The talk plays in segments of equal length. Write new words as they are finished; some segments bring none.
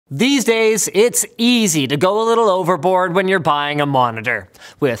These days, it's easy to go a little overboard when you're buying a monitor.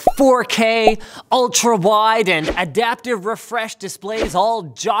 With 4K, ultra-wide, and adaptive refresh displays all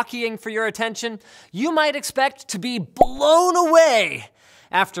jockeying for your attention, you might expect to be blown away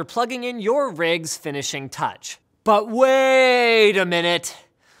after plugging in your rig's finishing touch. But wait a minute.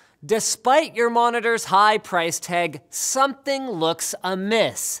 Despite your monitor's high price tag, something looks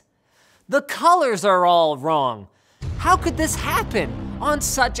amiss. The colors are all wrong. How could this happen on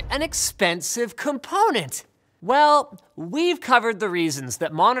such an expensive component? Well, we've covered the reasons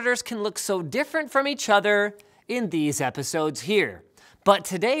that monitors can look so different from each other in these episodes here. But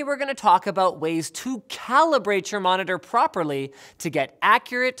today we're gonna talk about ways to calibrate your monitor properly to get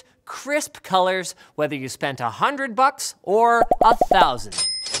accurate, crisp colors, whether you spent $100 or $1,000.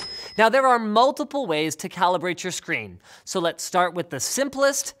 Now there are multiple ways to calibrate your screen, so let's start with the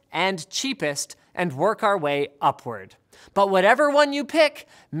simplest and cheapest and work our way upward. But whatever one you pick,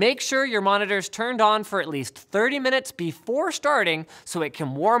 make sure your monitor's turned on for at least 30 minutes before starting so it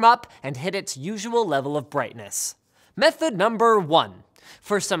can warm up and hit its usual level of brightness. Method number 1.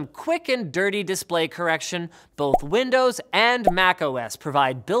 For some quick and dirty display correction, both Windows and macOS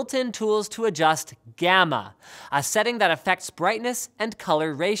provide built-in tools to adjust gamma, a setting that affects brightness and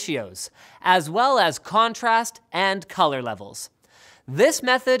color ratios, as well as contrast and color levels. This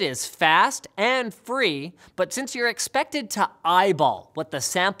method is fast and free, but since you're expected to eyeball what the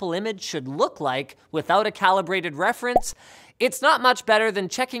sample image should look like without a calibrated reference, it's not much better than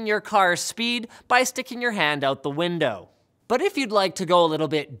checking your car's speed by sticking your hand out the window. But if you'd like to go a little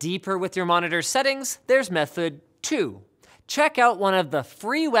bit deeper with your monitor settings, there's method 2. Check out one of the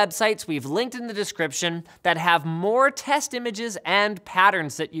free websites we've linked in the description that have more test images and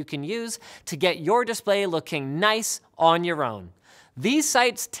patterns that you can use to get your display looking nice on your own. These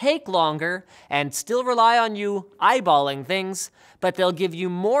sites take longer and still rely on you eyeballing things, but they'll give you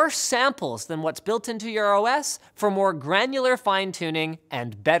more samples than what's built into your OS for more granular fine-tuning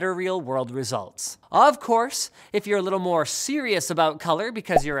and better real-world results. Of course, if you're a little more serious about color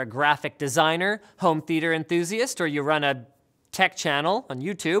because you're a graphic designer, home theater enthusiast, or you run a tech channel on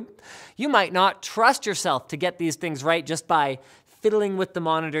YouTube, you might not trust yourself to get these things right just by fiddling with the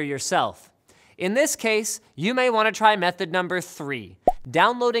monitor yourself. In this case, you may want to try method number 3,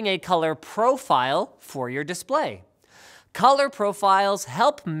 downloading a color profile for your display. Color profiles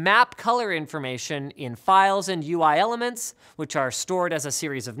help map color information in files and UI elements, which are stored as a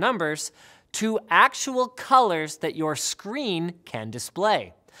series of numbers, to actual colors that your screen can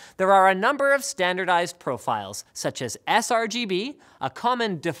display. There are a number of standardized profiles, such as sRGB, a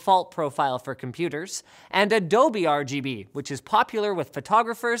common default profile for computers, and Adobe RGB, which is popular with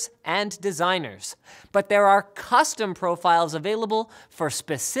photographers and designers. But there are custom profiles available for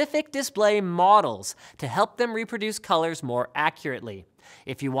specific display models to help them reproduce colors more accurately.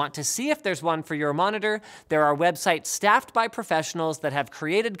 If you want to see if there's one for your monitor, there are websites staffed by professionals that have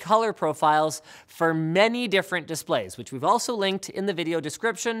created color profiles for many different displays, which we've also linked in the video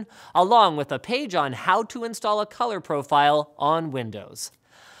description, along with a page on how to install a color profile on Windows.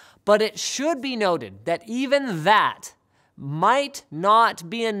 But it should be noted that even that might not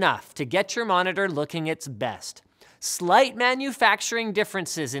be enough to get your monitor looking its best. Slight manufacturing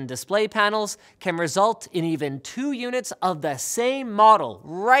differences in display panels can result in even 2 units of the same model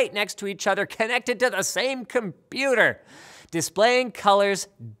right next to each other connected to the same computer, displaying colors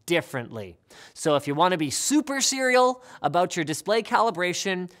differently. So if you want to be super serial about your display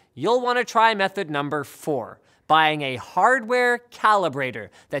calibration, you'll want to try method number 4, buying a hardware calibrator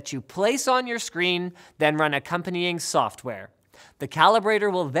that you place on your screen, then run accompanying software. The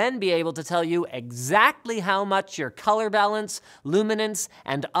calibrator will then be able to tell you exactly how much your color balance, luminance,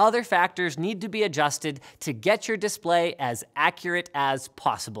 and other factors need to be adjusted to get your display as accurate as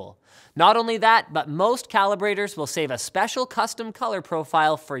possible. Not only that, but most calibrators will save a special custom color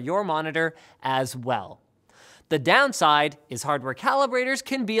profile for your monitor as well. The downside is hardware calibrators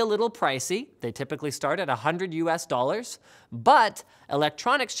can be a little pricey. They typically start at $100 US, but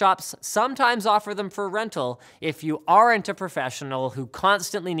electronics shops sometimes offer them for rental if you aren't a professional who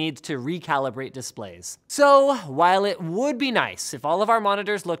constantly needs to recalibrate displays. So while it would be nice if all of our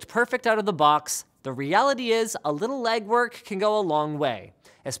monitors looked perfect out of the box, the reality is a little legwork can go a long way,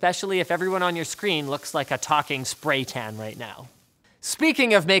 especially if everyone on your screen looks like a talking spray tan right now.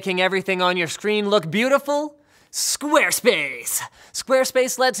 Speaking of making everything on your screen look beautiful, Squarespace!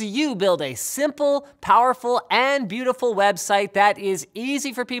 Squarespace lets you build a simple, powerful, and beautiful website that is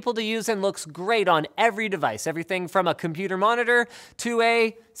easy for people to use and looks great on every device. Everything from a computer monitor to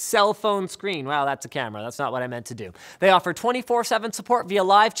a cell phone screen. Wow, that's a camera. That's not what I meant to do. They offer 24/7 support via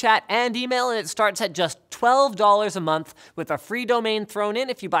live chat and email, and it starts at just $12 a month with a free domain thrown in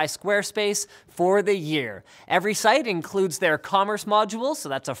if you buy Squarespace for the year. Every site includes their commerce module, so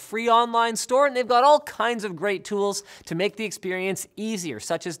that's a free online store, and they've got all kinds of great tools to make the experience easier,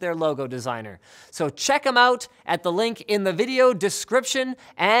 such as their logo designer. So check them out at the link in the video description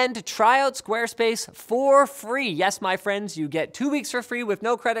and try out Squarespace for free. Yes, my friends, you get 2 weeks for free with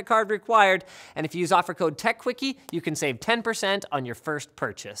no credit card required, and if you use offer code TechQuickie, you can save 10% on your first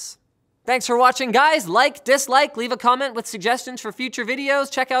purchase. Thanks for watching, guys. Like, dislike, leave a comment with suggestions for future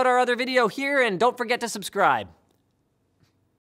videos. Check out our other video here, and don't forget to subscribe.